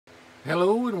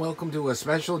Hello and welcome to a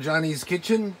special Johnny's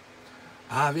Kitchen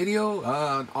video,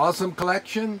 awesome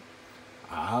collection.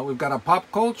 We've got a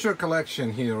pop culture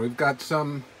collection here. We've got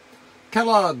some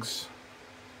Kellogg's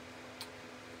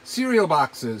cereal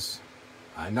boxes,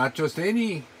 not just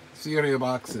any cereal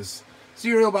boxes.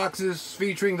 Cereal boxes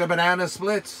featuring the banana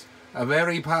splits, a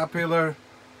very popular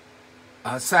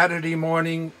Saturday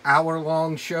morning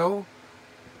hour-long show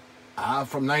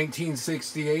from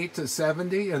 1968 to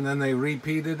 70, and then they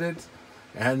repeated it,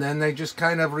 and then they just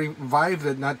kind of revived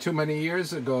it not too many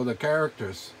years ago, the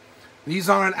characters. These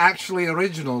aren't actually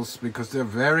originals because they're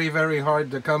very, very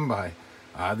hard to come by.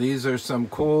 These are some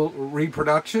cool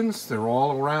reproductions. They're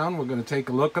all around. We're going to take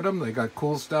a look at them. They got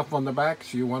cool stuff on the back,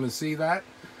 so you want to see that.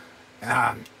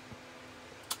 And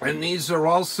these are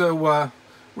also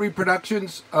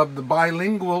reproductions of the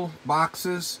bilingual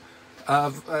boxes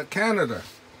of Canada.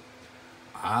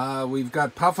 We've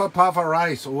got Puffa Puffa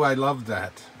Rice. Oh, I love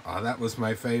that. That was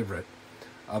my favorite.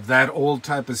 Of that old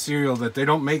type of cereal that they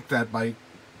don't make that by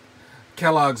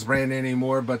Kellogg's brand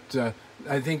anymore, but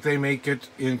I think they make it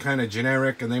in kind of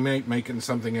generic, and they may make it in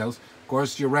something else. Of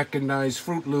course, you recognize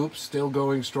Froot Loops, still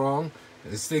going strong.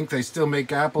 I think they still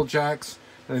make Apple Jacks,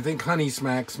 and I think Honey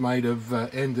Smacks might have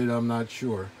ended, I'm not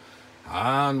sure.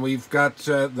 And we've got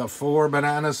the 4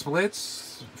 banana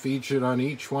splits featured on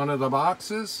each one of the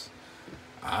boxes.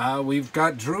 We've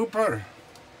got Drooper,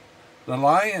 the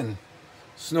lion,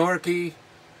 Snorky,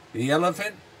 the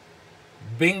elephant,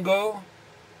 Bingo.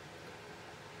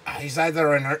 He's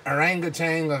either an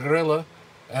orangutan or gorilla.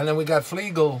 And then we got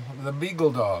Fleagle, the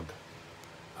beagle dog.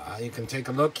 You can take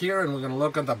a look here, and we're going to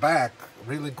look at the back.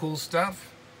 Really cool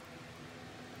stuff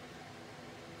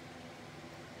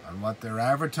on what they're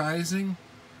advertising.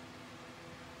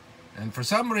 And for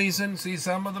some reason, see,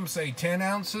 some of them say 10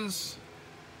 ounces.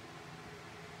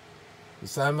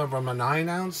 Some of them are 9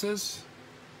 ounces.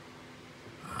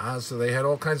 So they had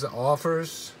all kinds of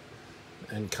offers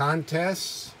and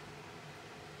contests.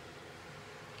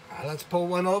 Let's pull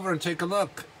one over and take a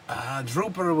look.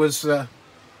 Drooper was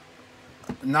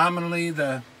nominally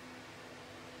the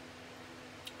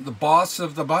boss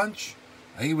of the bunch.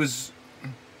 He was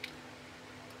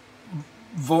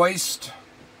voiced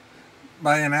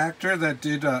by an actor that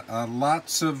did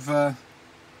lots of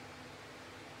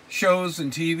shows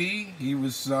and TV. He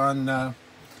was on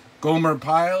Gomer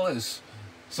Pyle as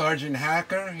Sergeant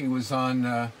Hacker. He was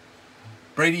on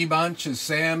Brady Bunch as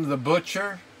Sam the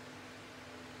Butcher.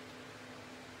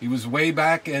 He was way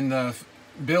back in the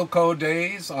Bilko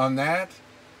days on that.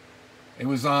 It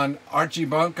was on Archie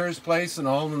Bunker's Place and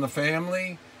All in the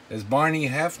Family as Barney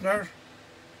Hefner.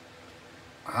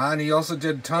 And he also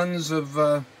did tons of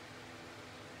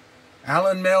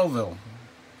Alan Melville.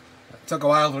 It took a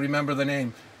while to remember the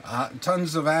name.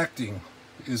 Tons of acting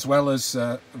as well as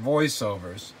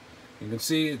voiceovers. You can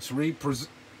see it's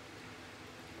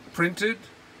printed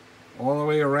all the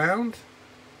way around.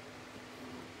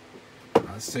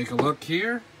 Let's take a look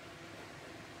here.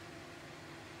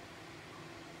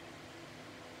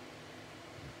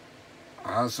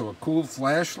 So a cool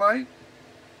flashlight.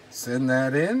 Send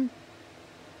that in.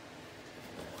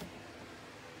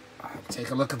 Take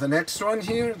a look at the next one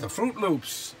here, the Froot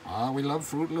Loops. We love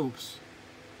Froot Loops.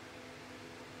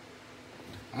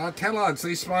 Kellogg's,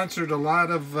 they sponsored a lot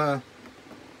of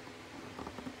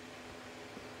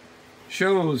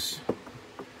shows.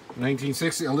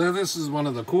 1960. This is one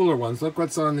of the cooler ones. Look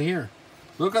what's on here.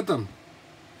 Look at them.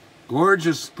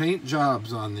 Gorgeous paint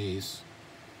jobs on these.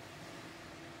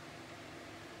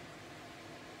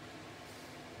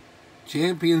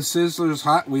 Champion Sizzlers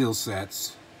Hot Wheels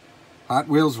sets. Hot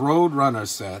Wheels Roadrunner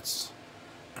sets.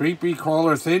 Creepy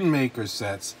Crawler Thin Maker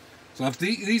sets. So if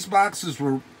these boxes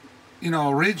were,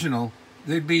 original,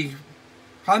 they'd be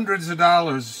hundreds of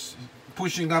dollars,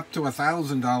 pushing up to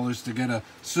 $1,000 to get a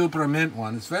super mint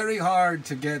one. It's very hard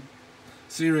to get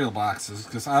cereal boxes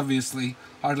because obviously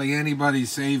hardly anybody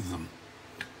saved them.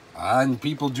 And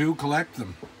people do collect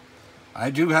them.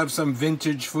 I do have some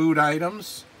vintage food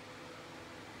items.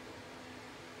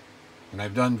 And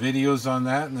I've done videos on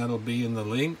that, and that'll be in the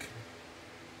link.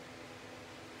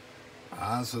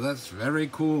 So that's very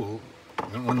cool.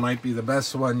 That one might be the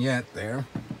best one yet there.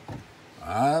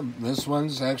 This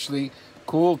one's actually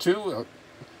cool too.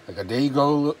 Like a day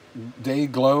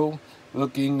glow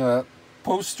looking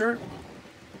poster.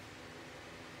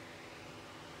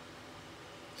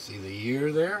 See the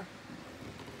year there?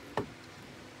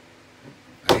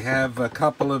 I have a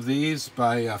couple of these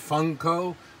by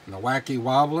Funko and the Wacky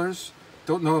Wobblers.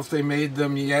 Don't know if they made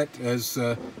them yet as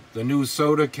the new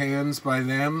soda cans by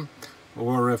them,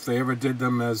 or if they ever did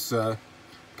them as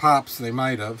Pops. They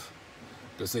might have,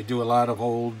 because they do a lot of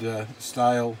old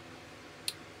style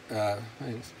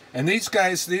things. And these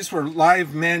guys, these were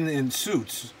live men in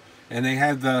suits, and they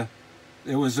had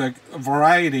it was a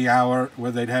variety hour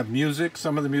where they'd have music.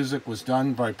 Some of the music was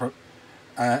done by,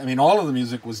 all of the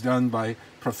music was done by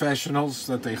professionals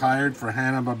that they hired for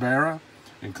Hanna-Barbera,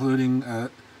 including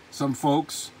some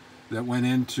folks that went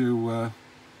into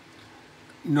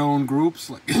known groups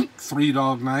like Three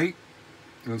Dog Night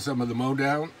and some of the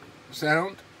Motown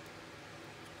sound.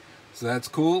 So that's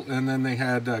cool. And then they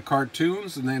had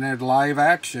cartoons, and then they had live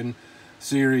action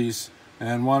series.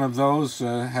 And one of those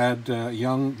had a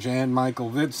young Jan Michael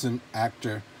Vincent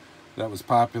actor that was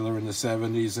popular in the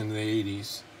 70s and the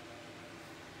 80s.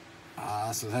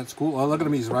 So that's cool. Oh, look at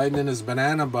him. He's riding in his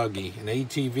banana buggy, an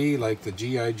ATV like the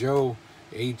G.I. Joe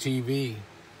ATV.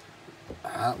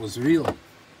 That was real.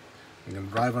 I'm going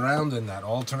to drive around in that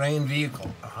all-terrain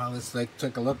vehicle. Let's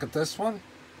take a look at this one.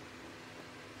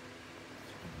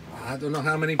 I don't know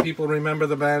how many people remember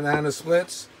the banana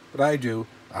splits, but I do.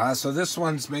 So this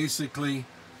one's basically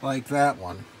like that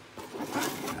one.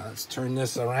 Now let's turn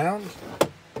this around.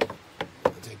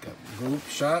 Take a group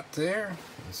shot there.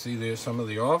 And see, there's some of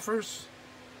the offers.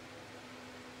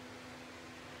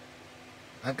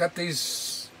 I got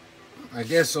these, I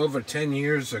guess, over 10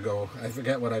 years ago. I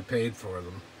forget what I paid for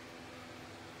them.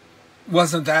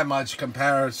 Wasn't that much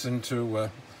comparison to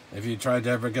if you tried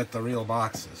to ever get the real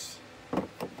boxes.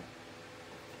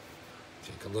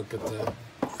 Take a look at the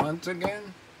front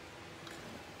again.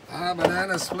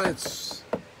 Banana splits.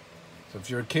 So if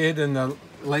you're a kid in the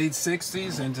late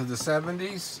 60s into the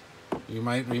 70s, you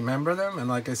might remember them. And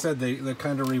like I said, they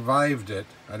kind of revived it.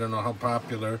 I don't know how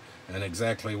popular and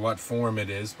exactly what form it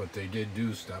is, but they did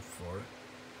do stuff for it.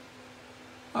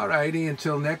 Alrighty,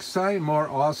 until next time, more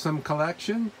awesome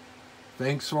collection.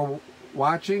 Thanks for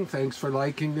watching. Thanks for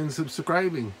liking and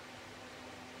subscribing.